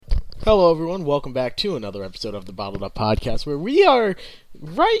Hello, everyone. Welcome back to another episode of the Bottled Up Podcast, where we are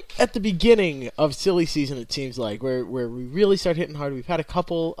right at the beginning of silly season, it seems like, where we really start hitting hard. We've had a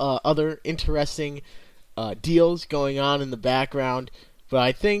couple other interesting deals going on in the background, but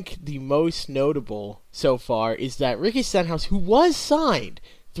I think the most notable so far is that Ricky Stenhouse, who was signed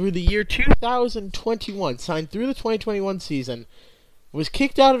through the year 2021, signed through the 2021 season, was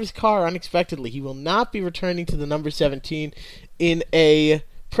kicked out of his car unexpectedly. He will not be returning to the number 17 in a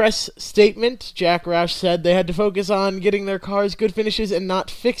press statement. Jack Roush said they had to focus on getting their cars good finishes and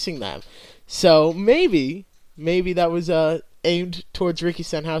not fixing them. So maybe that was aimed towards Ricky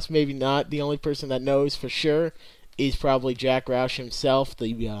Stenhouse, maybe not. The only person that knows for sure is probably Jack Roush himself,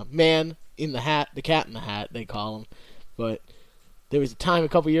 the man in the hat, the cat in the hat, they call him. But there was a time a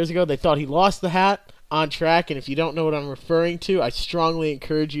couple years ago they thought he lost the hat on track, and if you don't know what I'm referring to, I strongly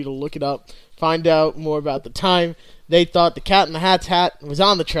encourage you to look it up, find out more about the time. They thought the Cat in the Hat's hat was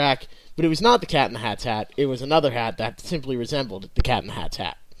on the track, but it was not the Cat in the Hat's hat. It was another hat that simply resembled the Cat in the Hat's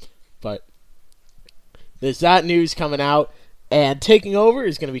hat. But there's that news coming out, and taking over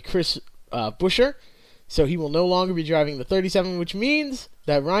is going to be Chris Buescher. So he will no longer be driving the 37, which means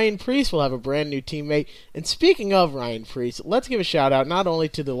that Ryan Preece will have a brand new teammate. And speaking of Ryan Preece, let's give a shout out not only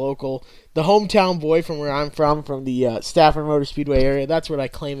to the hometown boy from where I'm from the Stafford Motor Speedway area. That's what I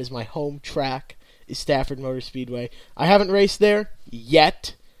claim is my home track, is Stafford Motor Speedway. I haven't raced there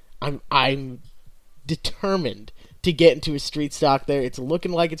yet. I'm determined to get into a street stock there. It's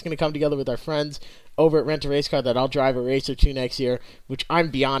looking like it's going to come together with our friends over at Rent a Race Car that I'll drive a race or two next year, which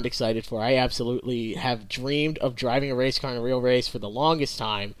I'm beyond excited for. I absolutely have dreamed of driving a race car in a real race for the longest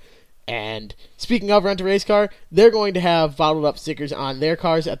time. And speaking of Rent a Race Car, they're going to have bottled up stickers on their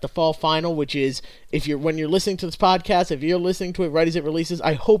cars at the fall final, which is, when you're listening to this podcast, if you're listening to it right as it releases,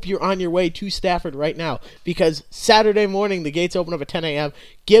 I hope you're on your way to Stafford right now, because Saturday morning the gates open up at 10 a.m.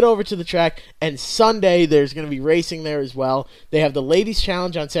 Get over to the track, and Sunday there's going to be racing there as well. They have the Ladies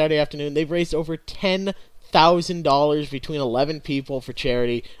Challenge on Saturday afternoon. They've raised over $10,000 between 11 people for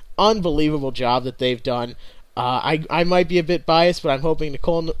charity. Unbelievable job that they've done. I might be a bit biased, but I'm hoping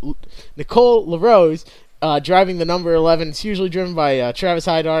Nicole LaRose, driving the number 11, it's usually driven by Travis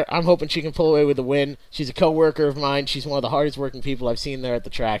Hydart. I'm hoping she can pull away with a win. She's a co-worker of mine. She's one of the hardest working people I've seen there at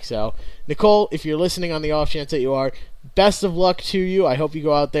the track. So, Nicole, if you're listening on the off chance that you are, best of luck to you. I hope you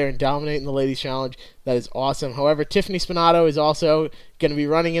go out there and dominate in the Ladies Challenge. That is awesome. However, Tiffany Spinato is also going to be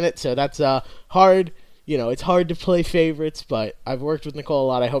running in it, so that's hard. It's hard to play favorites, but I've worked with Nicole a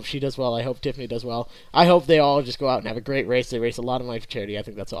lot. I hope she does well. I hope Tiffany does well. I hope they all just go out and have a great race. They race a lot of money for charity. I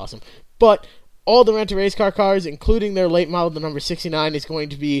think that's awesome. But all the Rent-A-Race Car cars, including their late model, the number 69, is going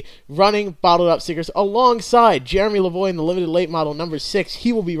to be running bottled up stickers alongside Jeremy Lavoie in the limited late model number 6.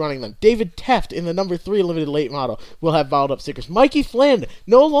 He will be running them. David Teft in the number 3 limited late model will have bottled up stickers. Mikey Flynn,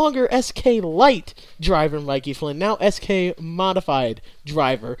 no longer SK Light driver Mikey Flynn, now SK Modified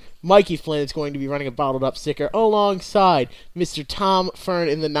driver Mikey Flynn is going to be running a bottled up sticker alongside Mr. Tom Fern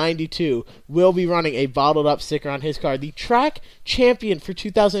in the 92 will be running a bottled up sticker on his car. The track champion for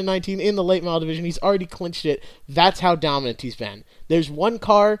 2019 in the late model division. He's already clinched it. That's how dominant he's been. There's one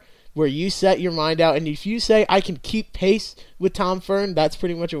car where you set your mind out, and if you say, I can keep pace with Tom Fern, that's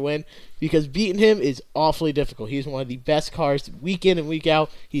pretty much a win, because beating him is awfully difficult. He's one of the best cars week in and week out.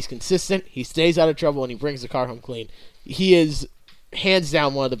 He's consistent, he stays out of trouble, and he brings the car home clean. He is hands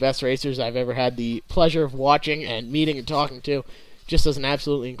down one of the best racers I've ever had the pleasure of watching and meeting and talking to. Just does an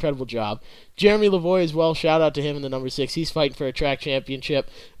absolutely incredible job. Jeremy Lavoie as well, shout out to him in the number 6. He's fighting for a track championship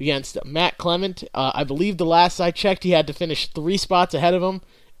against Matt Clement. I believe the last I checked, he had to finish 3 spots ahead of him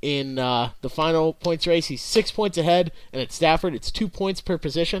in the final points race. He's 6 points ahead, and at Stafford it's 2 points per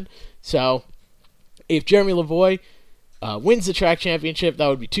position. So if Jeremy Lavoie wins the track championship, that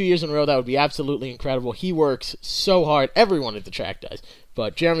would be 2 years in a row. That would be absolutely incredible. He works so hard. Everyone at the track does.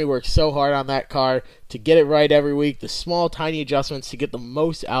 But Jeremy works so hard on that car to get it right every week, the small, tiny adjustments to get the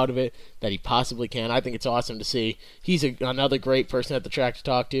most out of it that he possibly can. I think it's awesome to see. He's another great person at the track to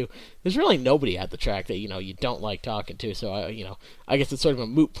talk to. There's really nobody at the track that, you don't like talking to. So, I guess it's sort of a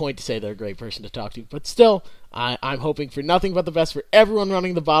moot point to say they're a great person to talk to. But still, I'm hoping for nothing but the best for everyone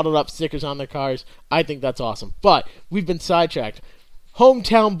running the bottled up stickers on their cars. I think that's awesome. But we've been sidetracked.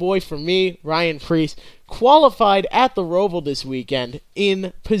 Hometown boy for me, Ryan Preece, qualified at the Roval this weekend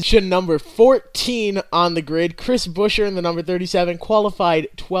in position number 14 on the grid. Chris Buescher in the number 37 qualified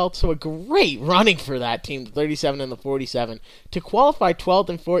 12th, so a great running for that team, the 37 and the 47, to qualify 12th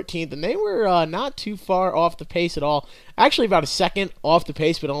and 14th, and they were not too far off the pace at all. Actually about a second off the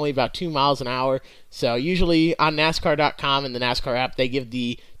pace, but only about 2 miles an hour. So usually on NASCAR.com and the NASCAR app, they give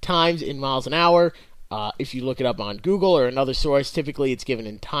the times in miles an hour. If you look it up on Google or another source, typically it's given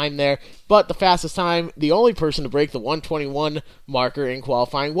in time there. But the fastest time, the only person to break the 121 marker in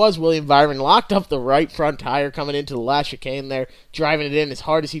qualifying was William Byron. Locked up the right front tire coming into the last chicane there, driving it in as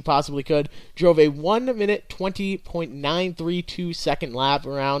hard as he possibly could. Drove a 1 minute 20.932 second lap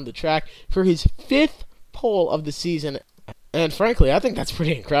around the track for his 5th pole of the season. And frankly, I think that's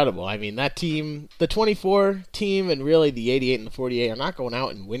pretty incredible. I mean, that team, the 24 team and really the 88 and the 48 are not going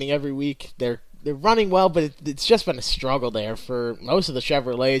out and winning every week. They're running well, but it's just been a struggle there for most of the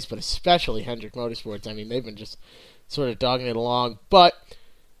Chevrolets, but especially Hendrick Motorsports. I mean, they've been just sort of dogging it along. But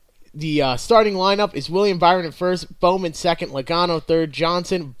the starting lineup is William Byron in first, Bowman second, Logano third,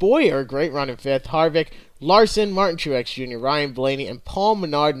 Johnson, Boyer, great run in fifth, Harvick, Larson, Martin Truex Jr., Ryan Blaney, and Paul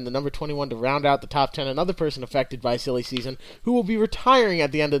Menard in the number 21 to round out the top 10. Another person affected by silly season who will be retiring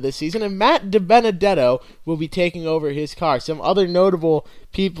at the end of this season, and Matt DiBenedetto will be taking over his car. Some other notable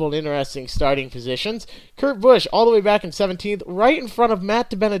people in interesting starting positions. Kurt Busch all the way back in 17th, right in front of Matt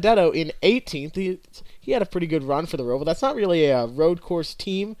DiBenedetto in 18th. He had a pretty good run for the Roval. That's not really a road course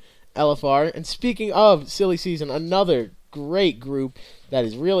team, LFR. And speaking of silly season, another great group that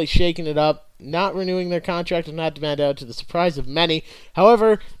is really shaking it up, not renewing their contract with Matt DiBenedetto to the surprise of many.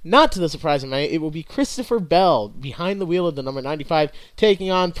 However, not to the surprise of many, it will be Christopher Bell behind the wheel of the number 95,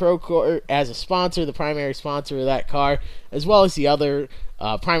 taking on Procore as a sponsor, the primary sponsor of that car, as well as the other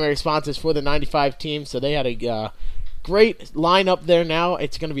primary sponsors for the 95 team. So they had a great lineup there now.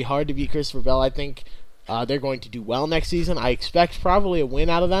 It's going to be hard to beat Christopher Bell. I think they're going to do well next season. I expect probably a win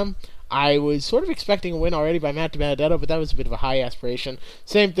out of them. I was sort of expecting a win already by Matt DiBenedetto, but that was a bit of a high aspiration.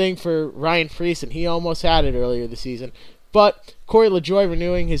 Same thing for Ryan Preece, and he almost had it earlier this season. But Corey LaJoie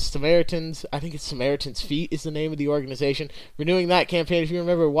renewing his Samaritans, I think it's Samaritan's Feet is the name of the organization, renewing that campaign. If you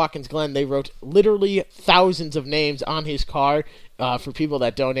remember Watkins Glen, they wrote literally thousands of names on his car for people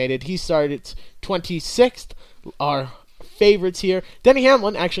that donated. He started 26th, our favorites here. Denny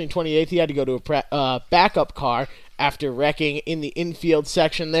Hamlin, actually in 28th, he had to go to a backup car after wrecking in the infield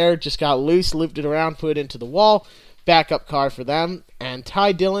section there. Just got loose, looped it around, put it into the wall. Backup car for them. And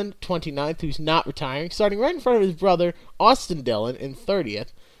Ty Dillon, 29th, who's not retiring, starting right in front of his brother, Austin Dillon, in 30th.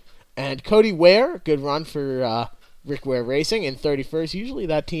 And Cody Ware, good run for Rick Ware Racing, in 31st. Usually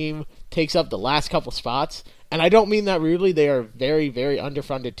that team takes up the last couple spots. And I don't mean that rudely. They are a very, very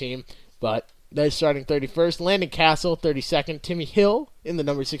underfunded team. But they're starting 31st. Landon Castle, 32nd. Timmy Hill in the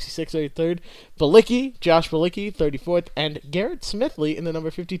number 66, 33rd. Josh Balicki, 34th. And Garrett Smithley in the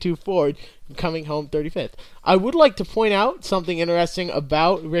number 52 Ford, coming home 35th. I would like to point out something interesting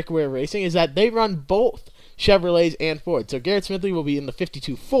about Rick Ware Racing is that they run both Chevrolets and Ford. So Garrett Smithley will be in the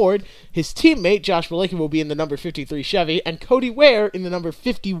 52 Ford. His teammate, Josh Balicki, will be in the number 53 Chevy. And Cody Ware in the number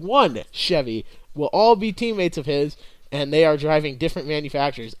 51 Chevy will all be teammates of his, and they are driving different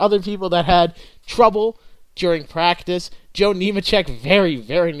manufacturers. Other people that had trouble during practice, Joe Nemechek very,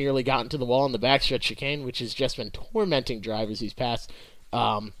 very nearly got into the wall in the backstretch chicane, which has just been tormenting drivers these past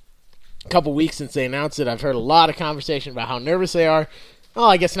couple weeks since they announced it. I've heard a lot of conversation about how nervous they are. Well,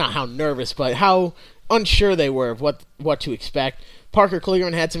 I guess not how nervous, but how unsure they were of what to expect. Parker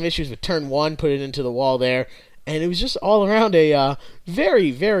Kligerman had some issues with turn 1, put it into the wall there. And it was just all around a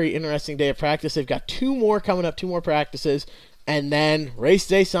very, very interesting day of practice. They've got 2 more coming up, 2 more practices, and then race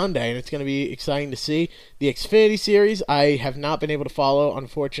day Sunday, and it's going to be exciting to see. The Xfinity Series, I have not been able to follow,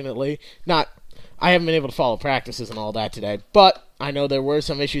 unfortunately. I haven't been able to follow practices and all that today, but I know there were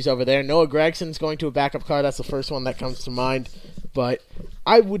some issues over there. Noah Gregson's going to a backup car. That's the first one that comes to mind. But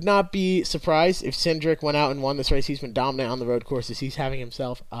I would not be surprised if Cindric went out and won this race. He's been dominant on the road courses. He's having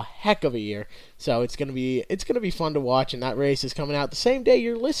himself a heck of a year. So it's gonna be fun to watch. And that race is coming out the same day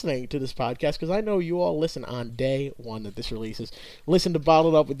you're listening to this podcast, because I know you all listen on day 1 that this releases. Listen to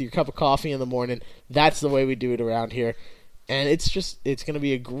Bottled Up with your cup of coffee in the morning. That's the way we do it around here. And it's going to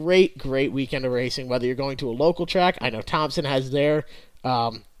be a great, great weekend of racing, whether you're going to a local track. I know Thompson has their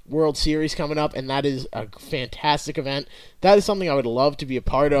World Series coming up, and that is a fantastic event. That is something I would love to be a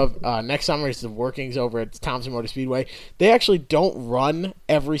part of. Next summer is the workings over at Thompson Motor Speedway. They actually don't run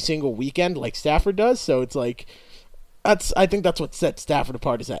every single weekend like Stafford does, so it's like, I think that's what sets Stafford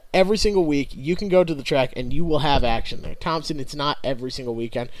apart, is that every single week you can go to the track and you will have action there. Thompson, it's not every single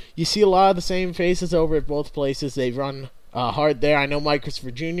weekend. You see a lot of the same faces over at both places. They run hard there. I know Mike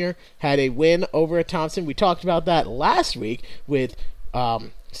Christopher Jr. had a win over at Thompson. We talked about that last week with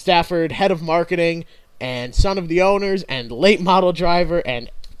Stafford, head of marketing, and son of the owners, and late model driver, and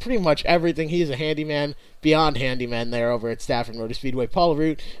pretty much everything. He's a handyman, beyond handyman there over at Stafford Motor Speedway. Paul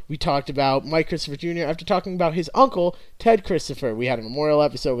Root, we talked about Mike Christopher Jr. after talking about his uncle, Ted Christopher. We had a memorial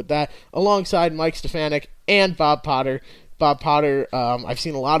episode with that, alongside Mike Stefanik and Bob Potter. Bob Potter. I've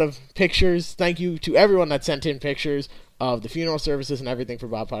seen a lot of pictures. Thank you to everyone that sent in pictures of the funeral services and everything for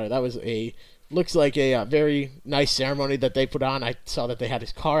Bob Potter. That was looks like a very nice ceremony that they put on. I saw that they had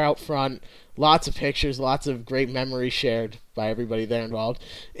his car out front. Lots of pictures, lots of great memories shared by everybody there involved.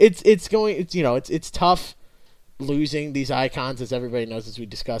 It's tough losing these icons, as everybody knows, as we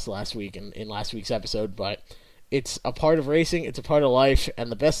discussed last week in last week's episode, but it's a part of racing, it's a part of life, and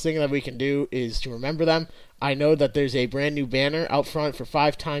the best thing that we can do is to remember them. I know that there's a brand new banner out front for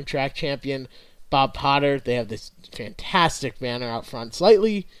 5-time track champion Bob Potter. They have this fantastic banner out front,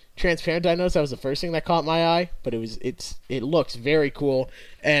 slightly transparent. I noticed that was the first thing that caught my eye, but it looks very cool,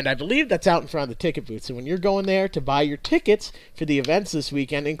 and I believe that's out in front of the ticket booth. So when you're going there to buy your tickets for the events this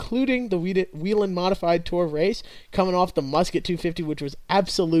weekend, including the Whelen Modified Tour race, coming off the Musket 250, which was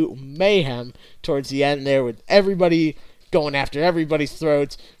absolute mayhem towards the end there, with everybody going after everybody's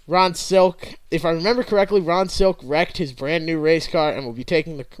throats. Ron Silk, if I remember correctly, Ron Silk wrecked his brand new race car and will be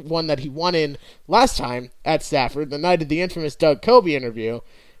taking the one that he won in last time at Stafford, the night of the infamous Doug Coby interview.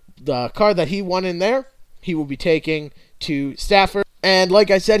 The car that he won in there, he will be taking to Stafford. And like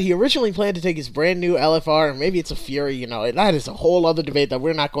I said, he originally planned to take his brand new LFR, or maybe it's a Fury, that is a whole other debate that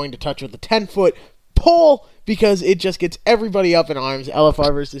we're not going to touch with the 10-foot pole, because it just gets everybody up in arms,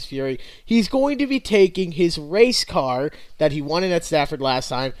 LFR versus Fury. He's going to be taking his race car that he won in at Stafford last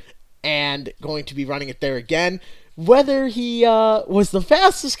time, and going to be running it there again. Whether he was the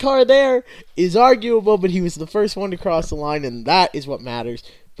fastest car there is arguable, but he was the first one to cross the line, and that is what matters.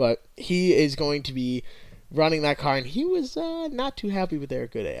 But he is going to be running that car, and he was not too happy with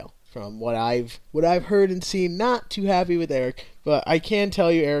Eric Goodale. From what I've heard and seen, not too happy with Eric. But I can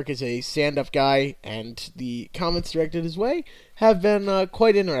tell you, Eric is a stand-up guy, and the comments directed his way have been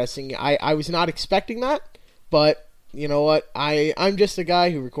quite interesting. I was not expecting that, but you know what? I'm just a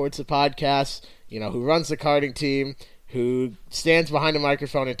guy who records the podcast, who runs the karting team, who stands behind a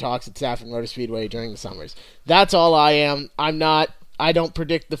microphone and talks at Stafford Motor Speedway during the summers. That's all I am. I don't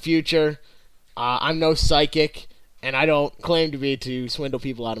predict the future. I'm no psychic, and I don't claim to be to swindle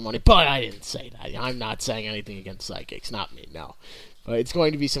people out of money. But I didn't say that. I'm not saying anything against psychics. Not me, no. But it's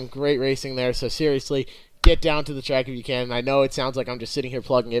going to be some great racing there, so seriously, get down to the track if you can. I know it sounds like I'm just sitting here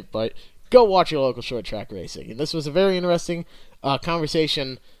plugging it, but go watch your local short track racing. And this was a very interesting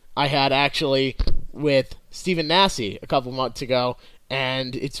conversation I had, actually, with Stephen Nasse a couple months ago,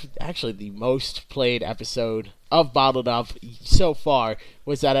 and it's actually the most played episode of Bottled Up so far,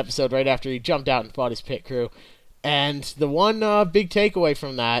 was that episode right after he jumped out and fought his pit crew. And the one big takeaway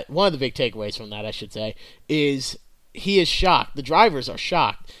from that, one of the big takeaways from that, I should say, is he is shocked. The drivers are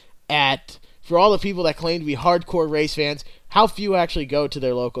shocked at, for all the people that claim to be hardcore race fans, how few actually go to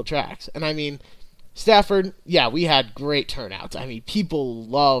their local tracks. And I mean, Stafford, yeah, we had great turnouts. I mean, people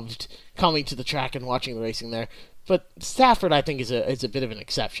loved coming to the track and watching the racing there. But Stafford, I think, is a bit of an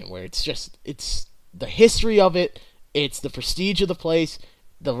exception, where it's the history of it, it's the prestige of the place,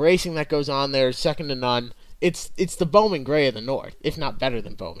 the racing that goes on there is second to none. It's the Bowman Gray of the North, if not better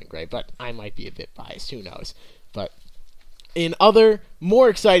than Bowman Gray, but I might be a bit biased, who knows. But in other, more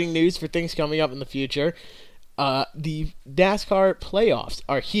exciting news for things coming up in the future, the NASCAR playoffs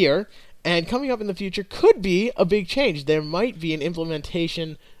are here, and coming up in the future could be a big change. There might be an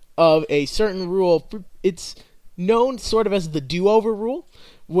implementation of a certain rule. It's known sort of as the do-over rule,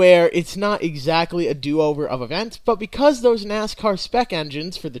 where it's not exactly a do-over of events, but because those NASCAR spec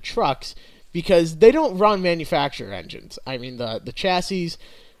engines for the trucks, because they don't run manufacturer engines. I mean, the chassis,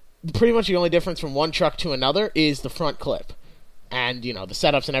 pretty much the only difference from one truck to another is the front clip. And, the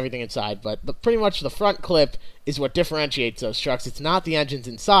setups and everything inside. But pretty much the front clip is what differentiates those trucks. It's not the engines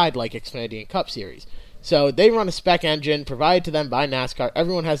inside like Xfinity and Cup Series. So they run a spec engine provided to them by NASCAR.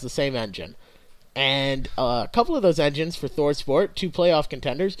 Everyone has the same engine. And a couple of those engines for ThorSport, 2 playoff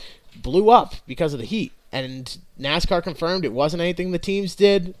contenders, blew up because of the heat. And NASCAR confirmed it wasn't anything the teams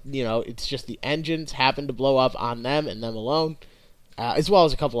did. It's just the engines happened to blow up on them and them alone, as well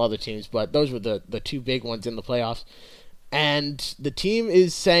as a couple other teams. But those were the 2 big ones in the playoffs. And the team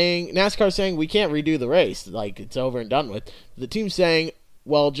is saying, NASCAR's saying, we can't redo the race. Like, it's over and done with. The team's saying,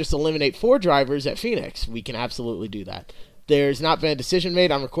 well, just eliminate 4 drivers at Phoenix. We can absolutely do that. There's not been a decision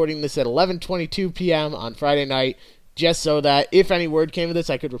made. I'm recording this at 11:22 p.m. on Friday night, just so that if any word came of this,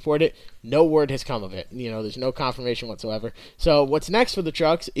 I could report it. No word has come of it. There's no confirmation whatsoever. So what's next for the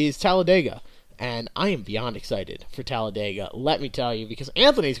trucks is Talladega. And I am beyond excited for Talladega, let me tell you, because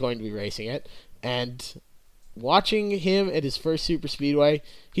Anthony's going to be racing it. And watching him at his first super speedway,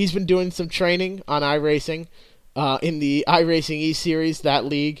 he's been doing some training on iRacing, in the iRacing E-Series, that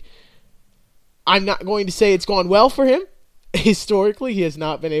league. I'm not going to say it's gone well for him. Historically, he has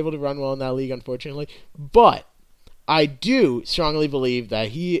not been able to run well in that league, unfortunately. But I do strongly believe that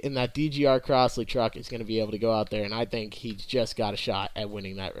he in that DGR Crossley truck is going to be able to go out there, and I think he's just got a shot at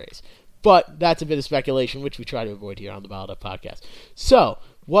winning that race. But that's a bit of speculation, which we try to avoid here on the Balled Up Podcast. So,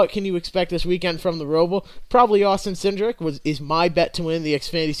 what can you expect this weekend from the Roval? Probably Austin Cindric is my bet to win the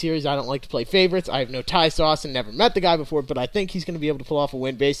Xfinity Series. I don't like to play favorites. I have no ties to Austin, never met the guy before, but I think he's going to be able to pull off a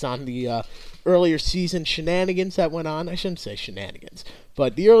win based on the earlier season shenanigans that went on. I shouldn't say shenanigans,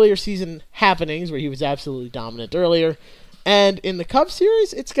 but the earlier season happenings where he was absolutely dominant earlier. And in the Cup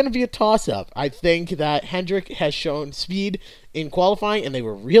Series, it's going to be a toss-up. I think that Hendrick has shown speed in qualifying, and they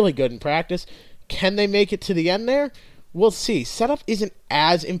were really good in practice. Can they make it to the end there? We'll see. Setup isn't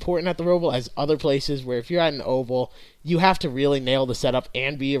as important at the Roval as other places where if you're at an oval, you have to really nail the setup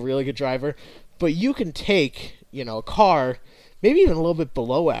and be a really good driver. But you can take, a car, maybe even a little bit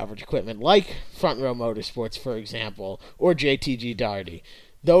below average equipment, like Front Row Motorsports, for example, or JTG Daugherty.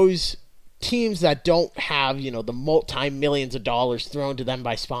 Those teams that don't have, the multi-millions of dollars thrown to them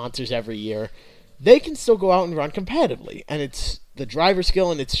by sponsors every year, they can still go out and run competitively. And it's the driver skill,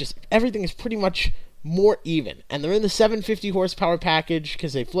 and it's just everything is pretty much more even. And they're in the 750 horsepower package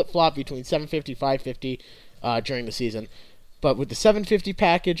because they flip-flop between 750 550 during the season. But with the 750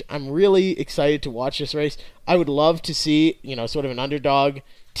 package, I'm really excited to watch this race. I would love to see, sort of an underdog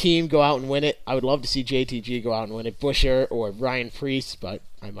team go out and win it. I would love to see JTG go out and win it, Buescher or Ryan Preece, but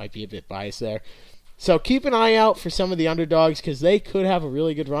I might be a bit biased there. So keep an eye out for some of the underdogs because they could have a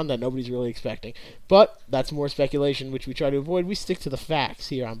really good run that nobody's really expecting. But that's more speculation, which we try to avoid. We stick to the facts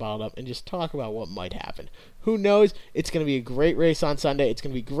here on Bottled Up and just talk about what might happen. Who knows? It's going to be a great race on Sunday. It's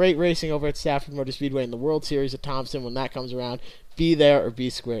going to be great racing over at Stafford Motor Speedway in the World Series at Thompson when that comes around. Be there or be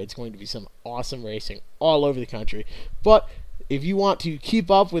square. It's going to be some awesome racing all over the country. But if you want to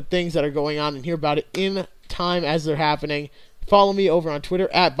keep up with things that are going on and hear about it in time as they're happening, follow me over on Twitter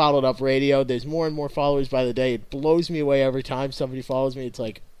at Bottled Up Radio. There's more and more followers by the day. It blows me away every time somebody follows me. It's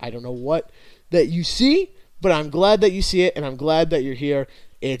like, I don't know what that you see, but I'm glad that you see it, and I'm glad that you're here.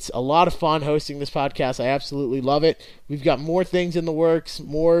 It's a lot of fun hosting this podcast. I absolutely love it. We've got more things in the works,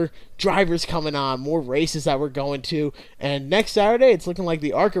 more drivers coming on, more races that we're going to. And next Saturday, it's looking like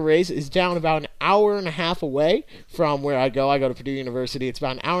the ARCA race is down about an hour and a half away from where I go. I go to Purdue University. It's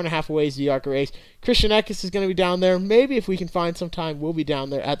about an hour and a half away is the ARCA race. Christian Eckes is going to be down there. Maybe if we can find some time, we'll be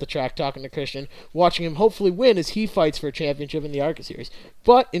down there at the track talking to Christian, watching him hopefully win as he fights for a championship in the ARCA series.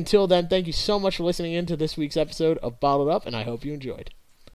 But until then, thank you so much for listening in to this week's episode of Bottled Up, and I hope you enjoyed.